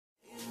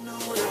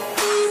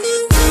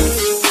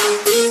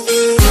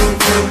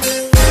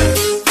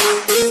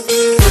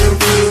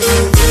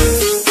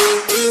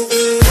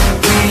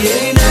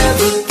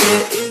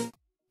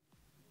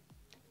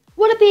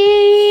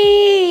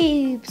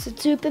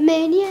Super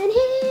Minion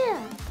here!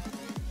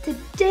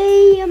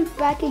 Today I'm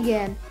back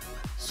again.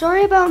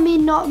 Sorry about me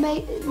not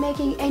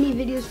making any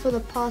videos for the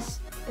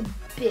past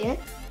bit.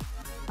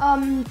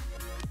 I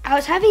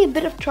was having a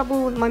bit of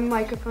trouble with my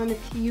microphone.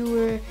 If you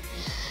were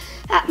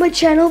at my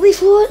channel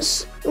before,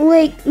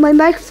 like my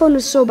microphone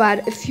was so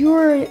bad. If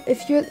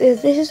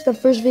this is the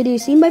first video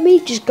seen by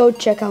me, just go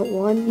check out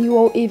one. You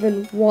won't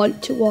even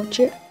want to watch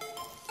it.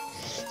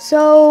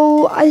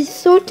 So I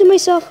thought to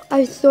myself,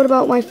 I thought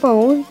about my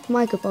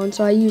microphone.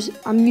 So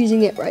I'm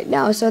using it right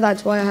now. So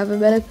that's why I have a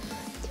better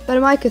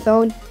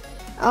microphone.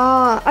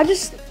 I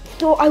just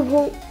thought I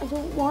don't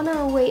want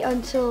to wait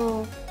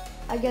until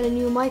I get a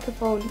new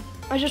microphone.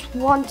 I just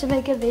want to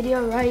make a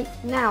video right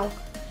now.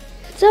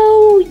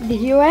 So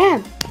here I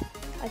am.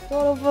 I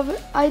thought of an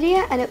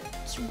idea and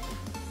it's,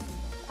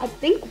 I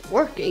think,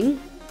 working.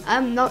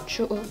 I'm not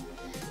sure.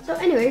 So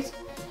anyways,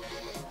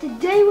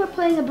 today we're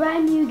playing a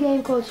brand new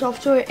game called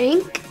Software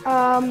Inc.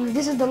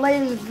 This is the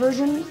latest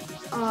version.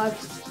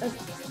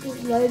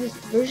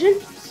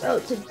 So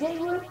today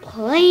we're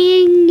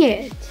playing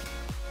it.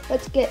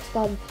 Let's get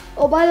started.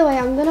 Oh, by the way,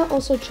 I'm gonna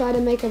also try to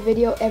make a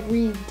video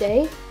every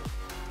day,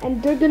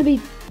 and they're gonna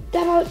be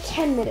about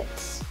 10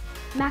 minutes,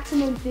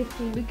 maximum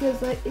 15,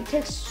 because like it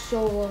takes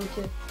so long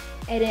to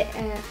edit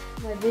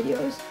my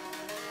videos.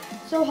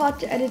 So hard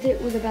to edit it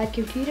with a bad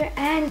computer,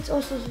 and it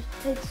also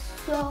takes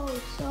so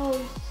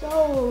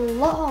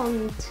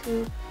long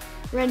to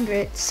render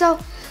it. So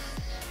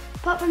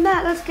apart from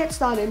that, let's get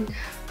started.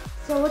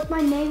 So what's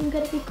my name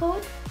gonna be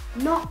called?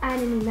 Not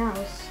Anime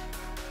Mouse.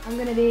 I'm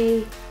gonna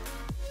be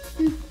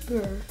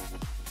super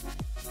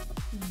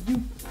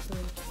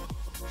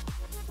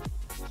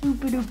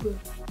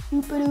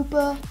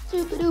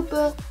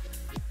duper.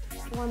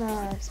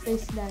 Wanna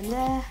space it down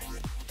there.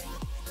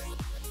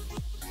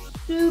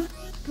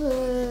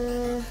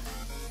 Super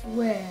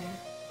where?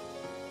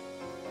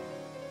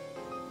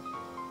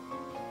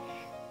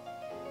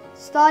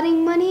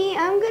 Starting money,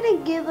 I'm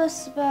gonna give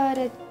us about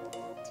a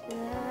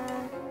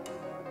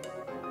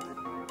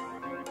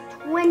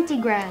 20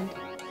 grand.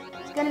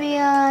 It's gonna be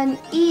on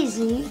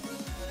easy.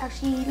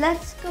 Actually,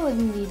 let's go with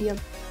medium.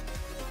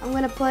 I'm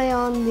gonna play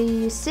on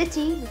the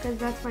city because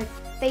that's my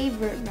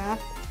favorite map.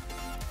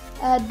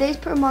 Days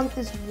per month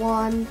is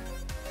 1.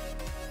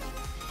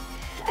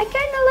 I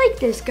kinda like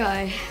this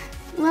guy.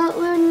 Well,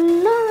 we're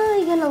not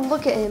really gonna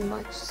look at him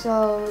much,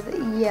 so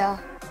yeah,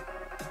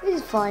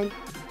 this is fine.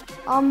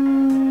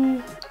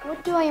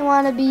 What do I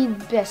want to be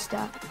best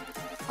at?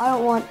 I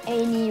don't want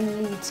any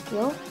lead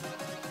skill.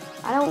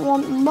 I don't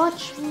want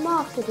much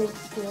marketing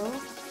skill.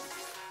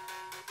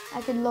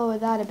 I could lower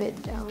that a bit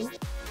down.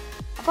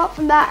 Apart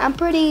from that, I'm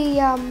pretty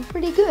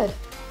good.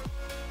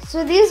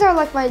 So these are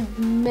like my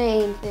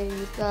main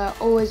things that I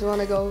always want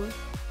to go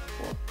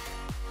for.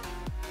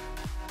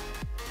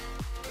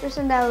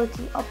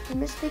 Personality,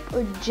 optimistic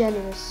or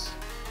generous?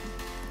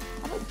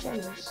 How about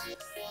generous?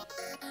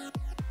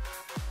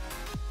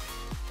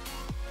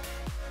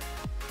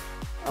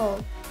 Oh,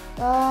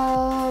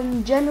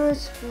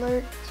 generous,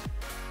 flirt.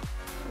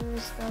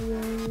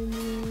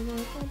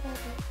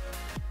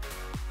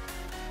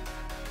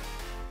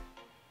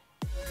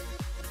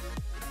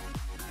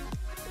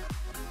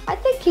 I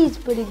think he's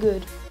pretty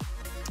good.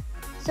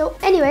 So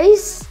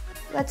anyways,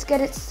 let's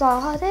get it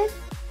started.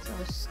 So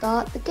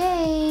start the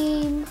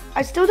game.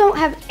 I still don't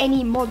have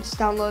any mods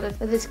downloaded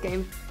for this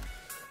game.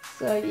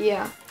 So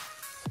yeah.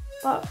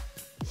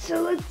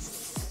 So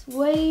let's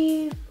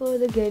wait for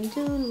the game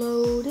to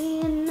load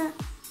in.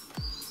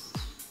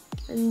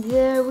 And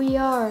there we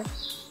are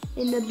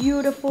in the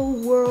beautiful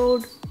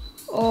world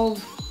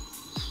of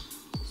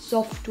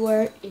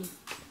Software Inc.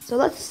 So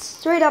let's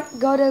straight up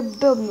go to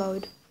build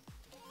mode.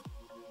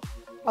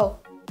 Oh,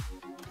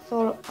 I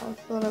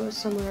thought I was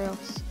somewhere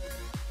else.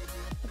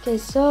 Okay,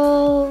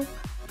 so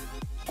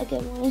I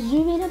want to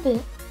zoom in a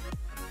bit.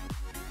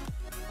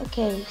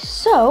 Okay,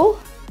 so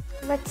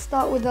let's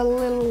start with a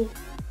little.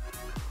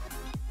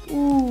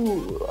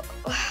 Ooh,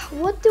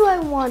 what do I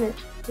want it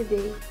to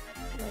be?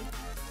 Like,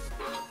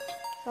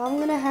 so I'm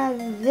gonna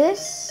have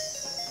this.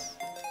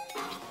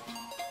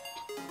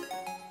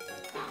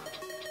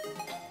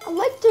 I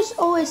like to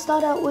always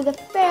start out with a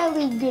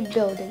fairly good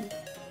building.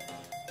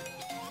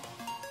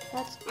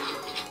 That's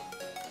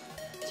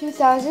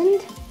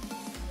 2,000.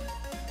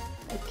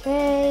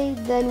 Okay,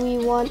 then we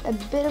want a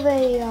bit of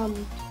a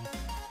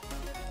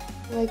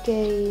like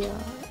a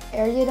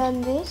area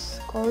down this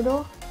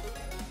corridor.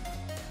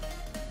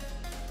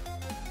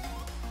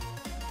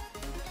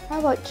 How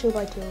about 2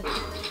 by 2?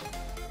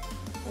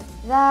 Like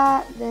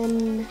that,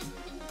 then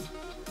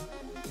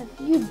a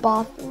few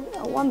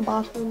one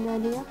bathroom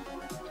idea.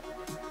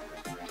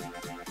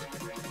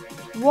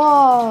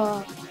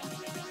 Whoa!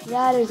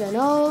 That is an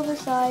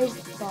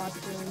oversized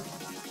bathroom.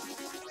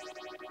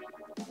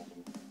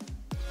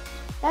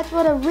 That's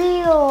what a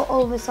real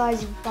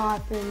oversized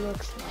bathroom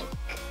looks like.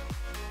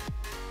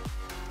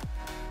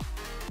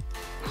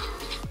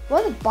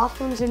 What if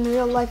bathrooms in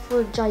real life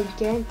were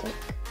gigantic?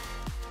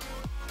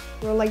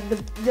 Or like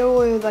they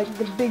were like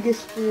the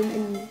biggest room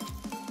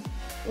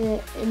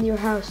in your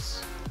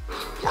house.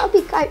 That would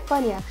be quite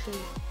funny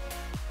actually.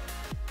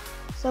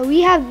 So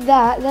we have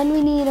that, then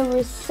we need a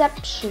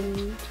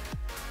reception.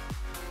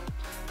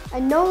 I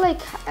know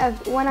like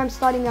when I'm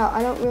starting out,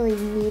 I don't really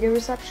need a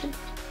reception.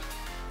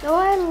 So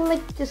I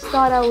like to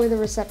start out with a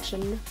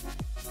reception.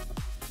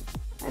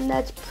 And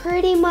that's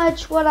pretty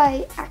much what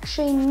I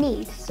actually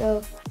need.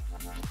 So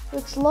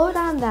let's load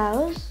down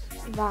those.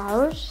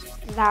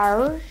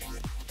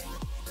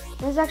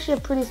 This is actually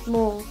a pretty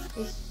small,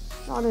 it's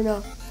not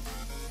enough.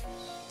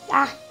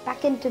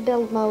 Back into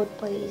build mode,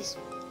 please.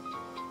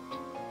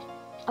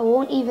 I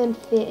won't even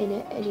fit in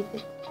it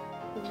anything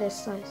of this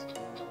size.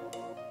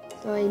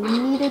 So I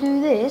need to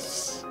do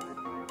this.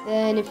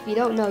 Then if you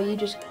don't know, you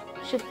just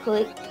shift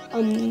click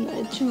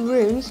on 2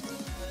 rooms.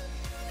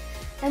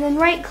 And then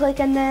right click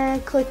and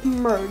then click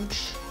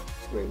merge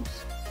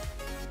rooms.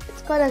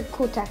 It's quite a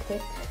cool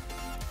tactic.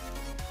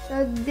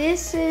 So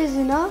this is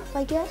enough,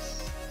 I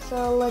guess.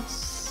 So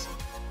let's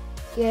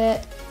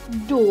get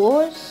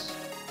doors.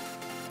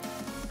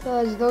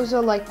 Because those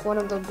are like one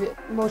of the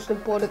most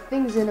important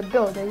things in a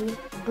building,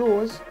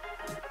 doors.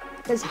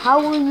 Because how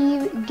will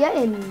you get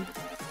in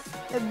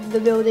the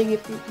building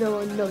if there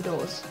are no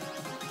doors?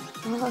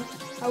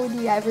 How would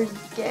you ever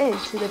get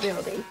into the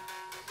building?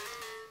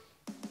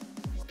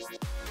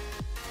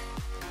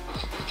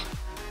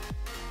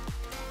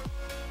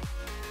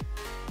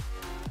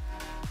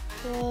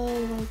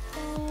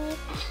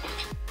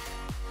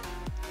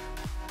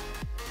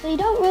 So you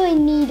don't really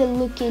need to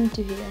look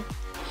into here.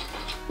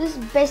 This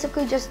is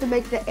basically just to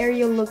make the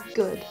area look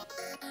good.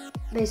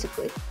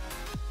 Basically.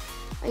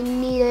 I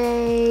need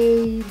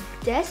a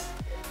desk.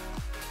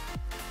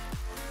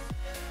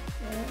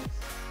 Yes.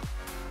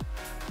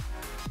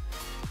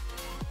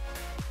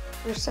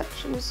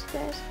 Receptionist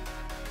desk.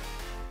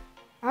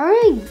 I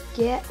already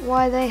get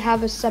why they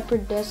have a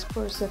separate desk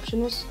for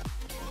receptionists.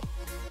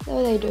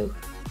 So they do.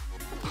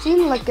 I've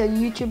seen like a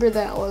YouTuber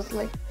that was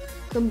like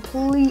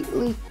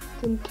completely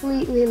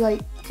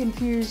like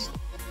confused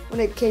when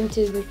it came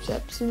to the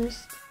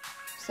receptionist.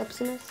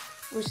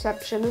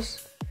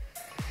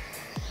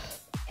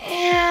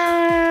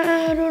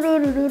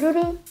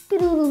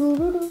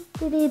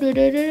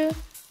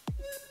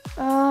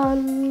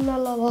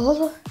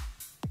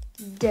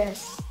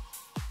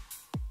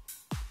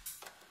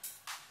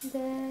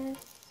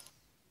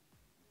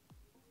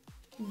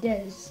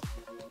 Desk.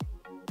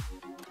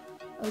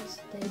 Oh, it's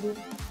stable.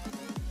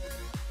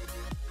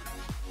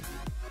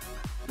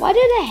 Why do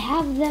they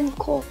have them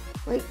called,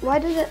 like,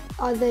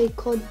 are they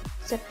called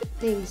separate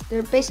things?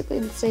 They're basically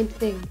the same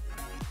thing,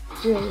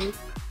 really.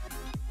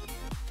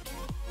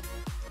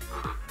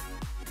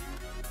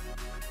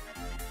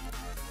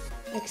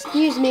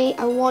 Excuse me,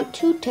 I want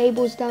 2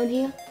 tables down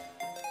here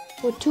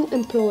for 2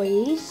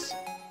 employees.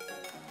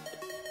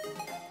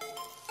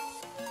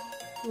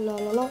 La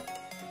la la.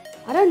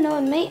 I don't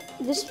know,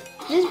 this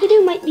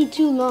video might be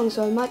too long,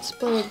 so I might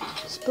split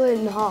it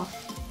in half.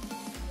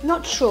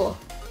 Not sure.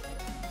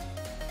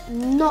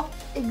 Not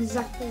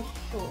exactly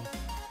sure.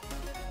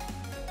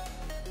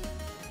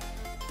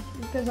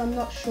 Because I'm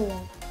not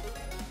sure.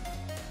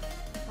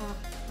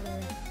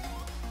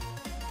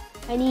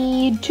 I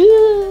need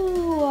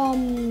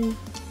 2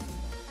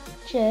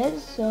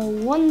 chairs, so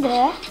one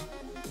there.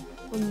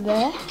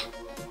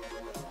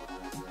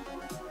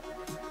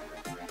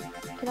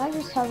 Can I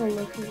just have a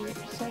look at it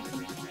a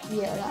second?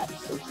 Yeah,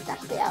 that's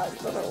exactly how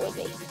it's gonna would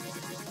be.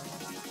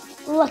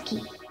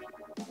 Lucky.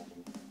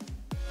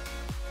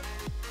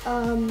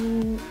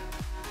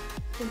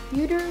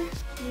 Computer,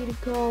 need to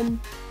come.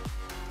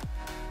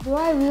 Do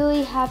I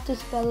really have to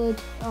spell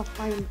it? Oh,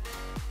 fine.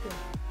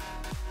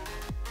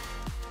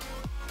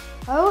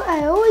 Oh,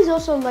 I always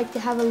also like to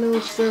have a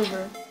little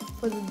server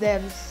for the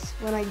devs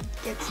when I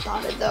get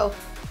started though.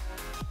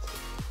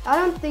 I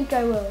don't think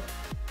I will.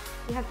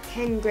 We have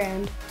 10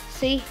 grand.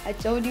 See, I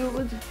told you it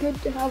was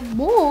good to have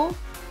more.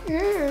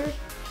 Yeah.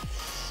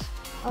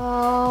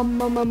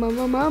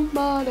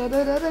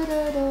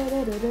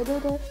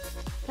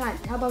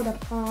 Plant, how about a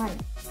pie?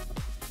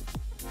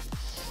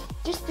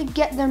 Just to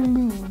get their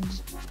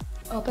moods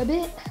up a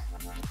bit.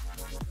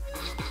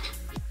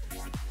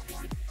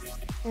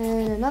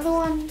 And another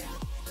one.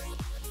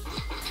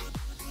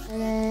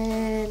 And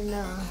then,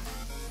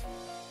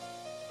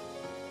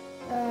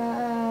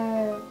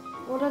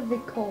 what are they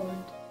called?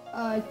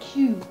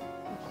 Cube.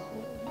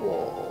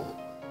 Wall.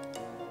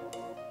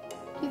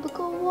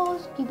 Cubicle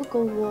walls,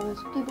 cubicle walls,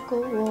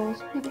 cubicle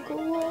walls, cubicle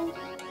walls.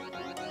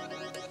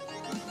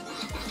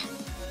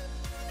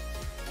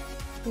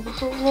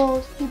 Cubicle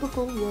walls,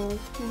 cubicle walls,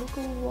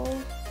 cubicle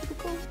walls,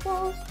 cubicle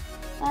walls.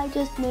 I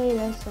just made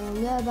a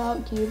song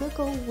about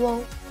cubicle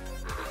walls.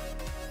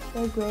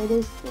 The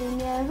greatest thing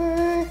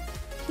ever.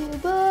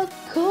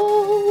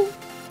 Cubicle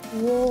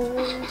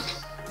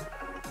walls.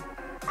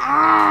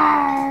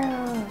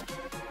 Ah!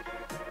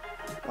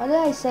 Why did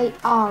I say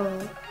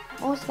arrow?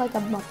 Almost like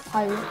I'm a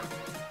pirate.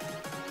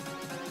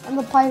 I'm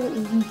a pirate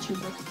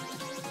YouTuber.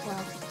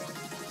 Wow.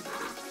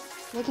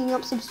 Making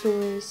up some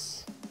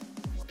stories.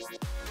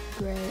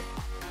 Great.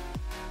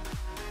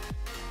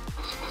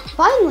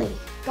 Finally!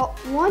 Got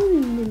one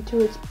into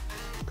its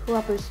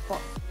proper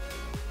spot.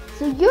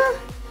 So you're,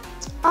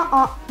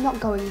 not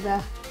going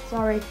there.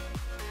 Sorry.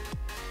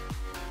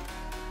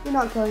 You're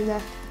not going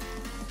there.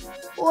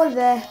 Or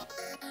there.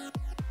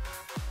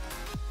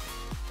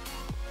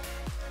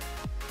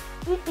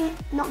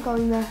 Not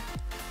going there.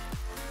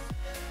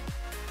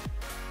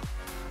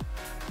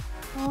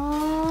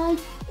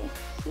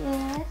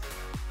 Yes.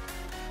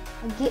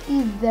 I'll get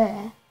you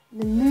there,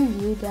 then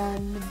move you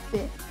down a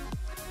bit.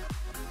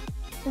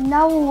 So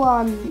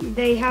now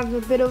they have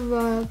a bit of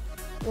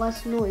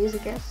less noise, I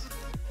guess.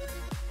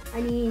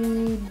 I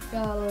need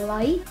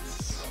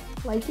lights,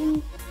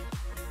 lighting,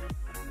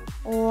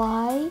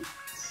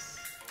 lights.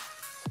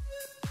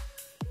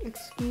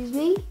 Excuse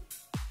me.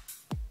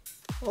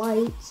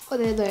 Lights. Oh,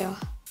 there they are.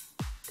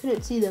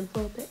 Couldn't see them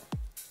for a bit.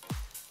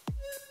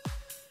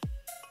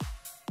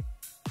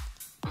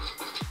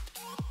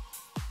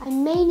 I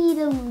may need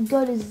to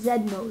go to Z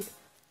mode.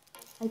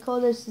 I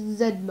call this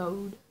Z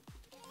mode.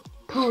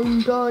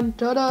 Dun dun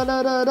dun dun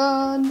dun dun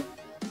dun.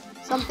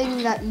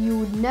 Something that you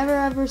would never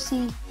ever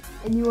see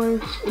in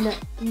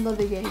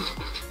another game.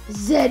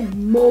 Z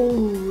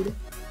mode.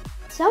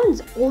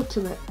 Sounds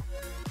ultimate.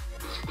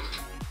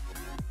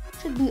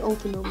 Should be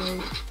ultimate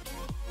mode.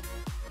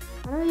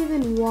 I don't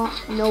even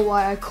know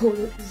why I called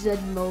it Z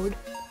mode.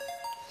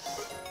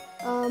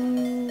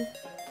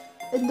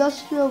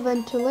 Industrial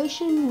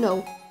ventilation?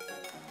 No.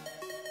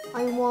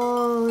 I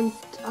want,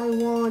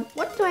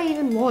 what do I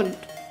even want?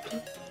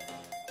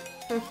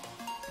 Let's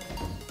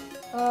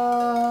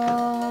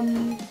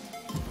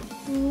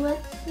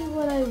see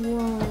what I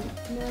want.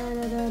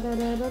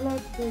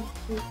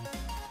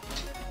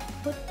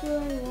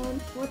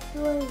 What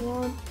do I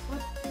want?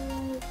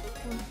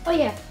 Oh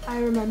yeah, I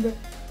remember.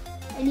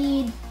 I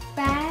need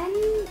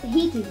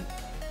heating.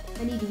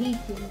 I need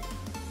heating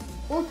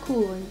or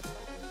cooling.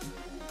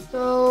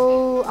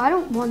 So I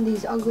don't want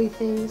these ugly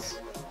things.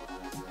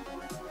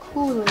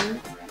 Cooling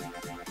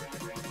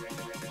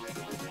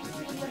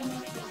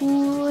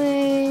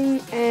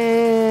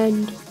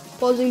and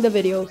pausing the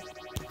video.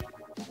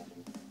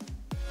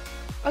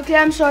 Okay,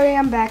 I'm sorry,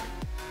 I'm back.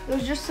 It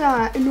was just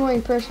an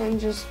annoying person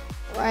just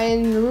right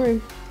in the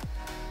room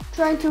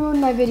trying to ruin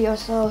my video,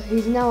 so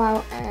he's now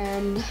out,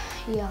 and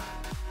yeah,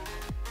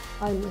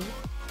 finally.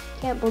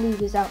 Can't believe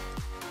he's out.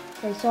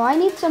 Okay, so I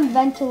need some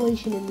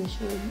ventilation in this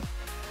room.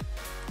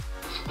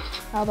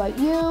 How about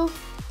you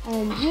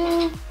and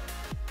you?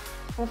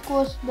 And of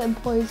course, the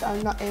employees are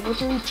not able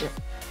to reach it.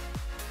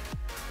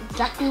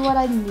 Exactly what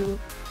I knew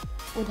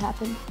would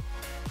happen.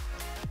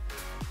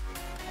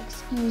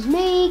 Excuse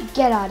me,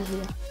 get out of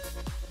here.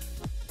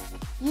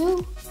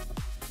 You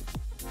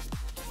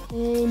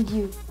and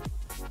you.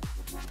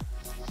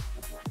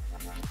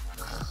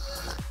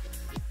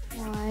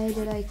 Why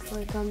did I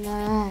click on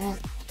that?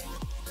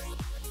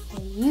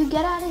 Okay, you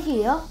get out of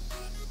here.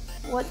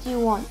 What do you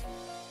want?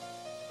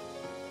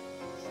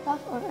 Stuff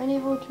are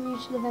unable to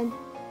reach the vent.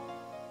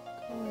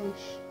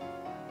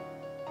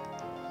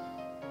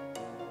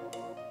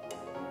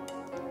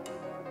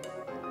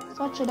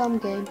 Such a dumb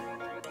game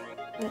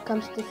when it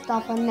comes to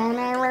stuff on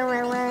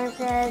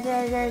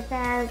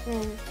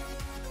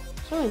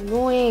so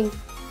annoying.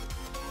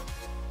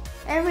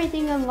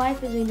 Everything in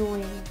life is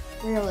annoying,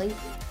 really,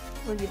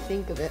 when you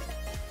think of it.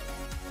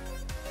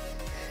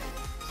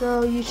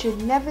 So you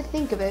should never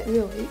think of it,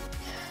 really.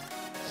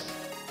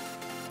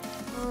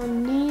 I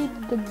need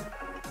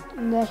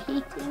the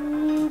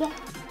heating.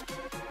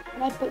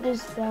 Can I put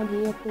this down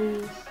here,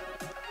 please?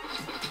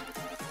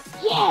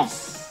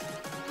 Yes!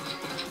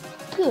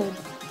 Good.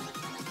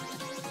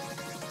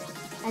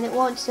 And it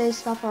won't say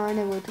stuff are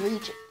unable to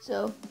reach it,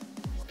 so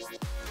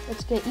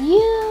let's get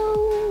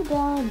you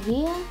down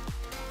here.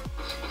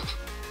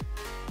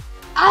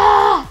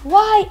 Ah!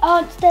 Why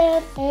aren't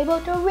they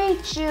able to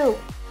reach you?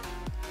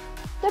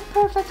 They're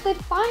perfectly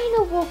fine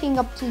of walking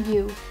up to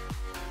you.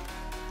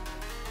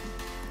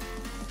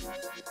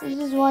 This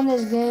is when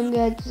this game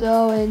gets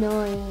so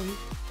annoying.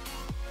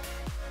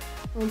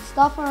 When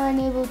stuff are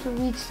unable to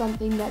reach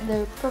something that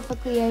they're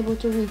perfectly able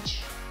to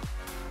reach.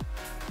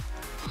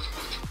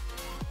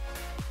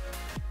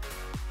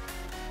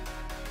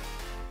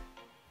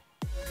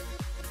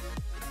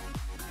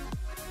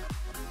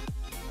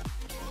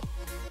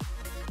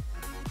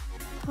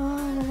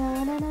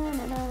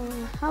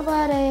 How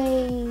about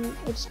a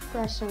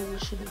espresso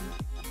machine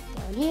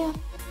down here?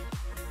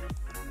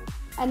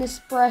 An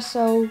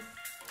espresso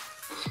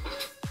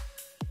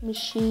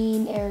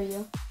machine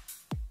area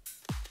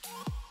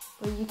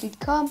where you could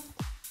come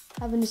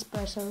have an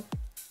espresso.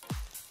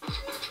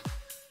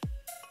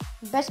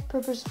 Best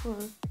purpose for,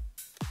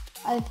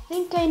 I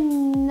think I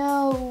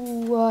know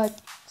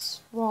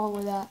what's wrong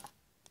with that.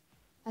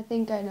 I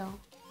think I know.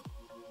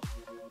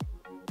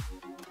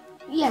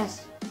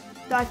 Yes,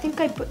 I think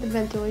I put the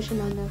ventilation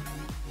on there,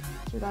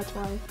 so that's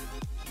why.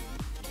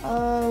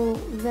 Oh,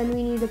 then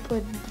we need to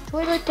put the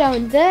toilet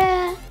down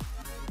there.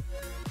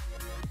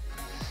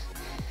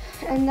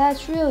 And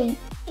that's really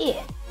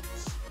it.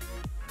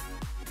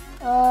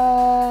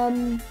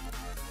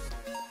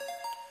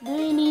 Do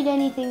we need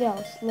anything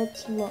else?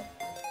 Let's look.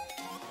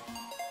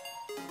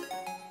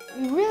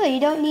 we really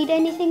don't need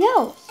anything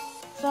else.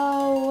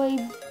 So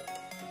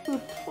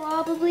we're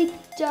probably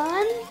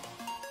done.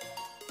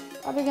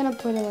 Probably gonna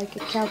put like a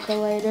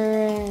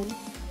calculator and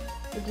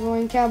a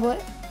drawing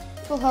tablet.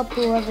 Will help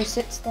whoever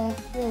sits there,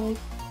 really.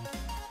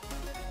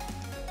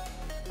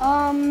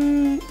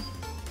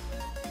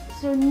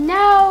 So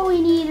now we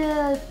need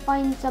to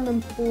find some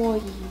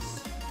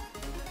employees.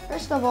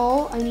 First of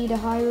all, I need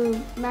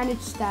to manage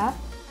staff.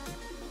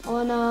 I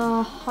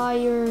wanna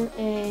hire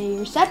a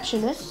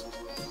receptionist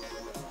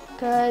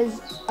because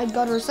I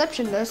got a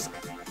receptionist.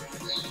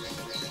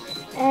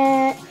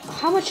 And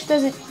how much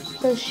does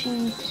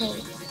she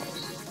take?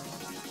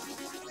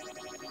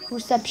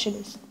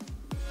 Receptionist.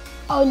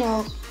 Oh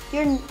no,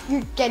 you're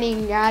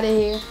getting out of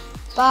here.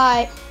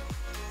 Bye.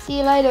 See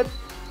you later.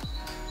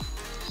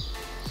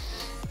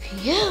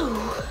 Phew.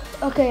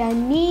 Okay, I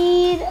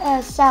need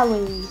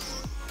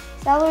salaries.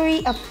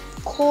 Salary, of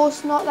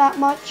course, not that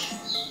much.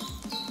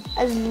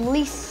 As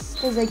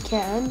least as I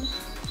can.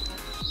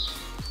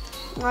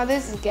 Now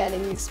this is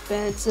getting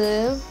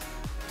expensive.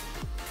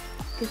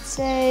 I could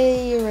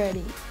say you're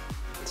ready.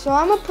 So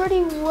I'm a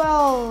pretty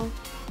well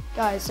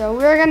guys. So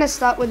we're gonna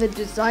start with a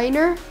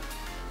designer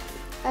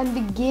and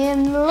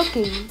begin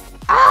looking.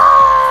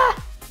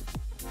 Ah!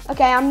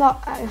 Okay, I'm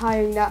not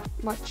hiring that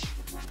much.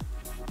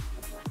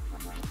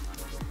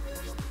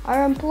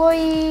 Our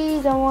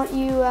employees, I want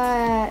you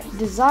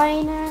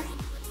designer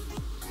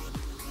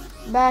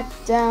back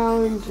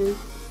down to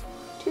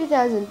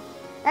 2,000.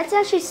 That's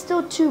actually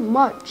still too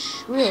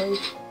much, really,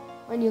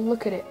 when you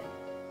look at it.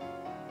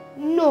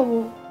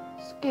 No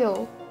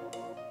skill.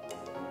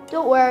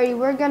 Don't worry,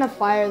 we're gonna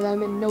fire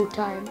them in no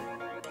time.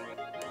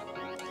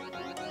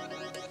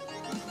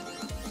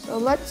 So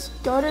let's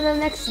go to the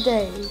next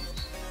day.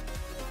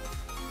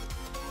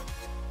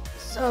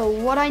 So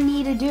what I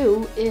need to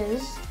do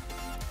is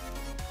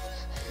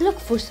look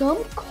for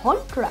some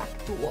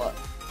contract work.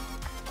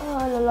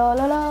 La la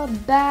la la,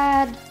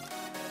 bad,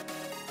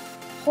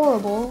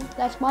 horrible.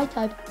 That's my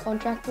type of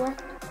contract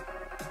work.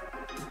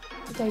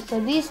 Okay,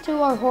 so these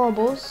two are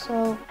horrible.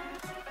 So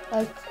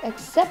let's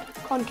accept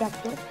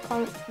contract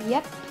work.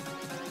 Yep.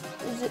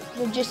 Is it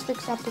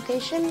logistics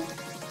application?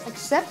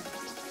 Accept.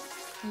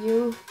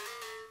 You.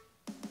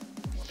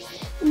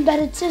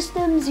 Embedded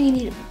systems. You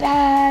need a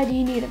bad.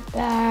 You need a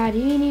bad.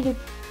 You need a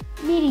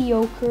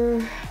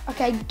mediocre.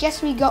 Okay, I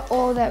guess we got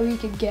all that we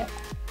could get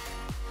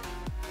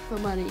for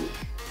money.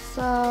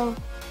 So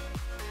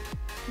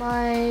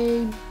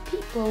my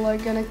people are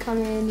gonna come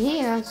in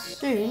here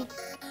soon.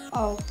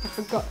 Oh, I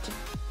forgot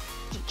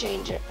to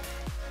change it.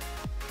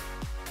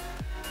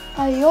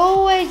 I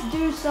always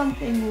do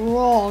something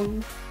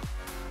wrong.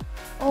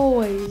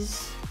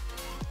 Always.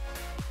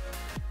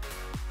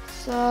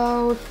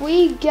 So if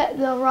we get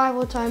the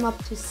arrival time up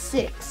to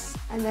 6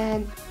 and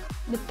then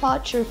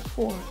departure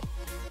 4.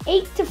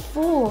 8 to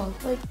 4,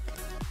 like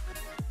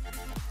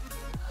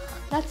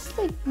that's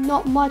like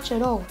not much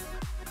at all.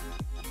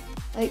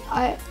 Like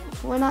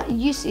when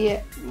you see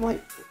it,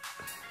 like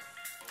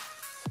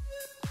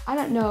I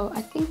don't know.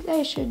 I think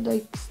they should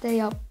like stay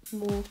up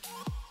more.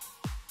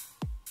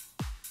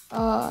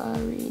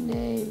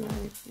 Rename.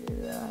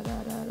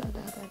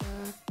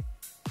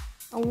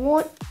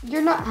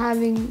 You're not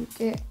having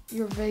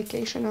your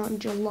vacation on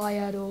July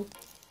at all.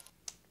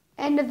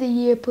 End of the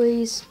year,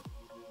 please.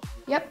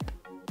 Yep.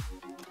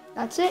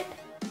 That's it.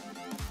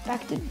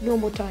 Back to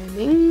normal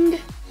timing.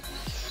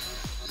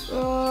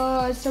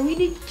 So we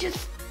need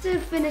just to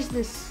finish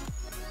this.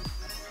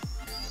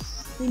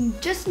 We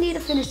just need to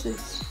finish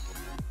this.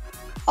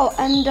 Oh,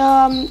 and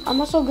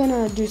I'm also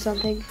gonna do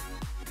something.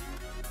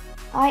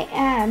 I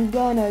am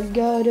gonna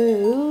go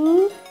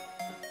to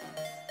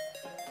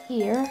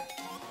here,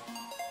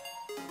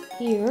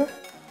 here,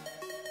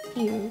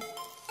 here,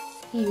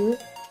 here,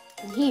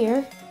 and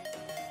here.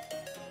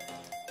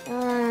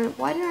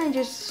 Why didn't I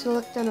just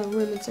select on a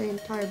room and say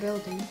entire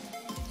building?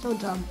 So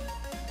dumb.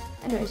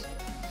 Anyways,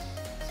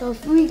 so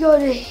if we go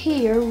to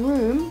here,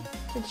 room,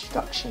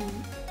 construction.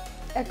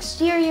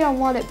 Exterior, I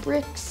want it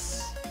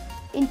bricks.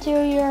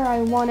 Interior,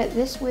 I want it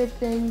this weird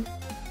thing.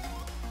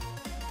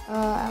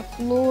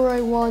 Floor,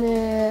 I want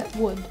it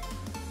wood.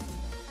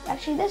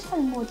 Actually, this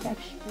has more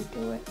texture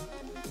to it.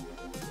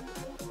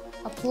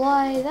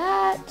 Apply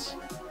that.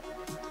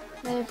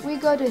 Then if we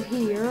go to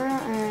here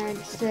and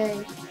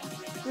say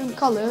room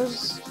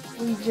colors,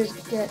 we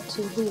just get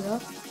to here.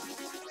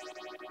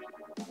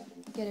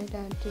 Get it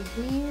down to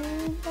here.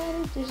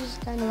 This is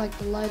kind of like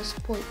the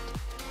lightest point.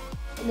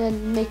 And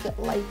then make it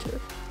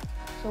lighter.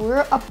 So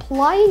we're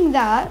applying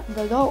that,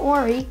 but don't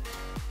worry.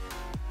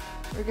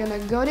 We're gonna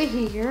go to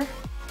here.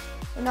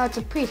 So now it's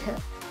a preset.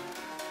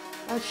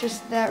 Now it's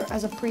just there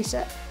as a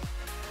preset.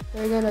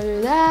 We're gonna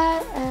do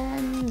that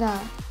and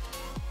that.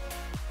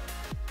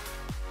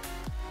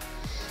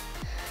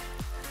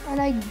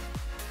 And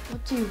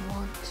what do you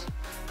want?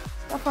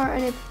 Stuff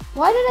aren't any.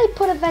 Why did I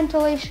put a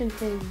ventilation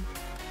thing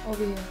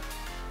over here?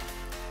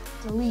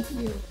 Delete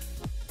you.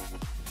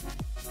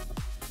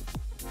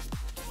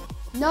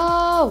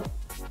 No!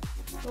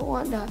 Don't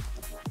want that.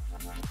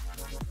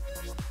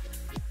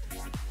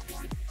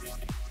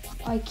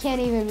 I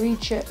can't even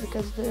reach it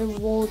because the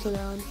walls are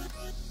down.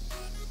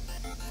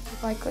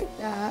 If I click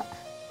that,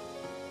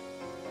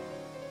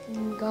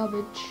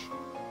 garbage.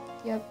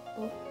 Yep.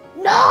 Oh.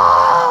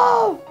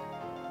 No!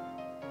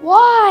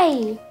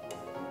 Why?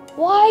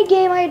 Why,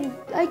 game?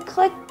 I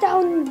clicked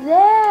down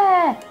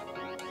there.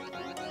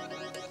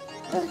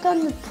 Clicked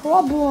on the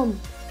problem.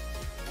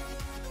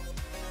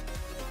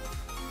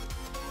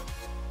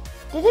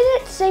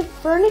 Didn't it say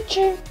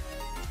furniture?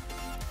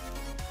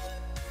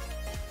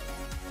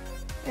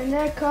 And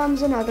there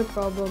comes another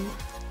problem.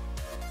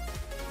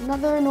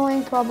 Another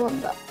annoying problem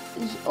that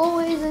is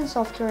always in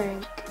software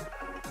ink.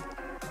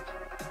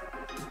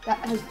 That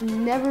has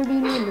never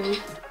been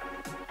removed.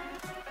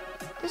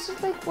 This is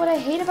like what I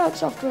hate about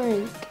software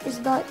ink, is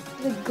that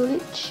the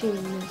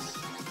glitchiness.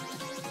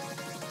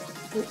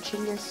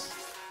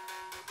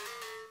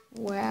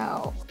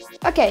 Wow.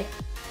 Okay.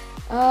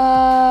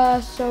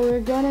 So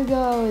we're gonna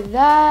go with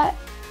that.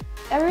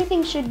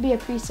 Everything should be a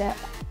preset.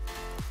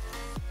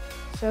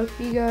 So if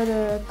you go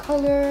to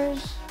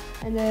colors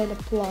and then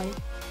apply.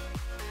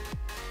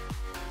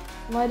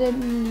 Why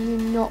didn't you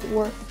not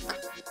work?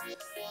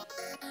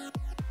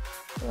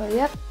 Oh,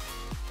 yep.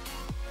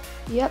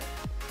 Yep.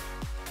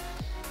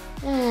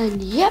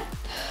 And yep.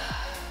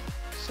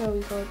 So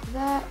we go to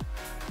that.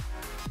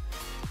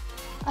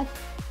 I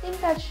think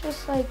that's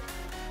just like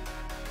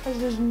because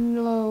there's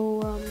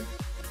no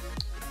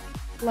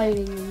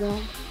lighting in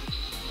there.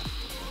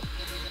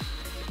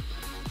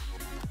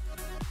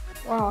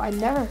 Wow, I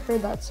never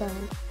heard that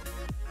sound.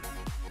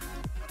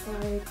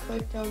 I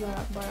clicked on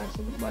that by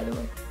accident, by the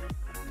way.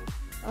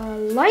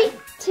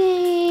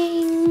 Lighting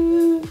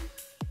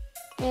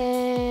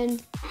and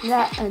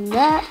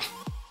that.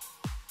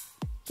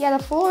 Yeah,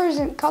 the floor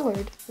isn't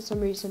colored for some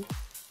reason.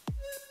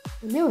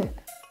 I knew it.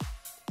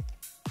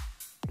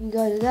 You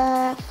go to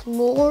that,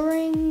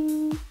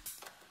 flooring,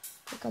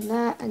 click on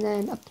that, and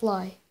then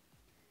apply.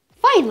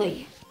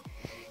 Finally!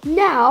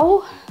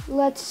 Now,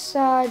 let's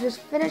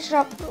just finish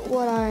up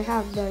what I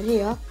have done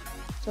here.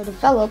 So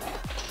develop,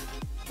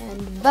 and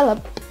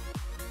develop.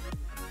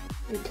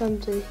 We come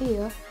to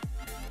here,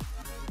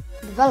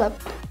 develop,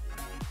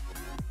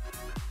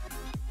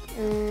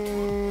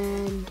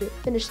 and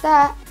finish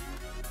that.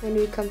 Then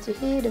we come to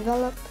here,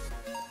 develop,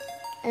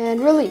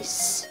 and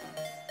release.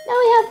 Now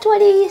we have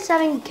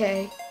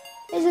 27K.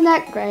 Isn't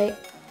that great?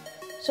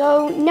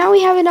 So now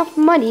we have enough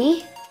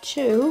money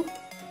to...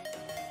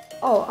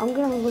 Oh, I'm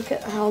gonna look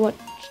at how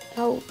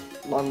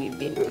long you've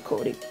been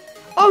recording.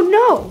 Oh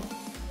no!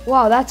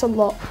 Wow, that's a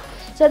lot.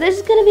 So this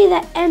is gonna be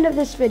the end of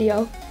this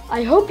video.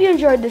 I hope you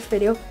enjoyed this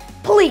video.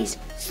 Please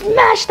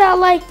smash that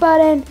like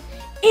button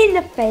in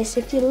the face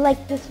if you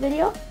like this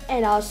video,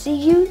 and I'll see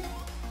you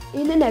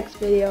in the next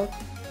video.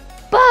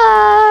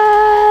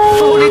 Bye!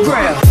 Holy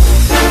grail.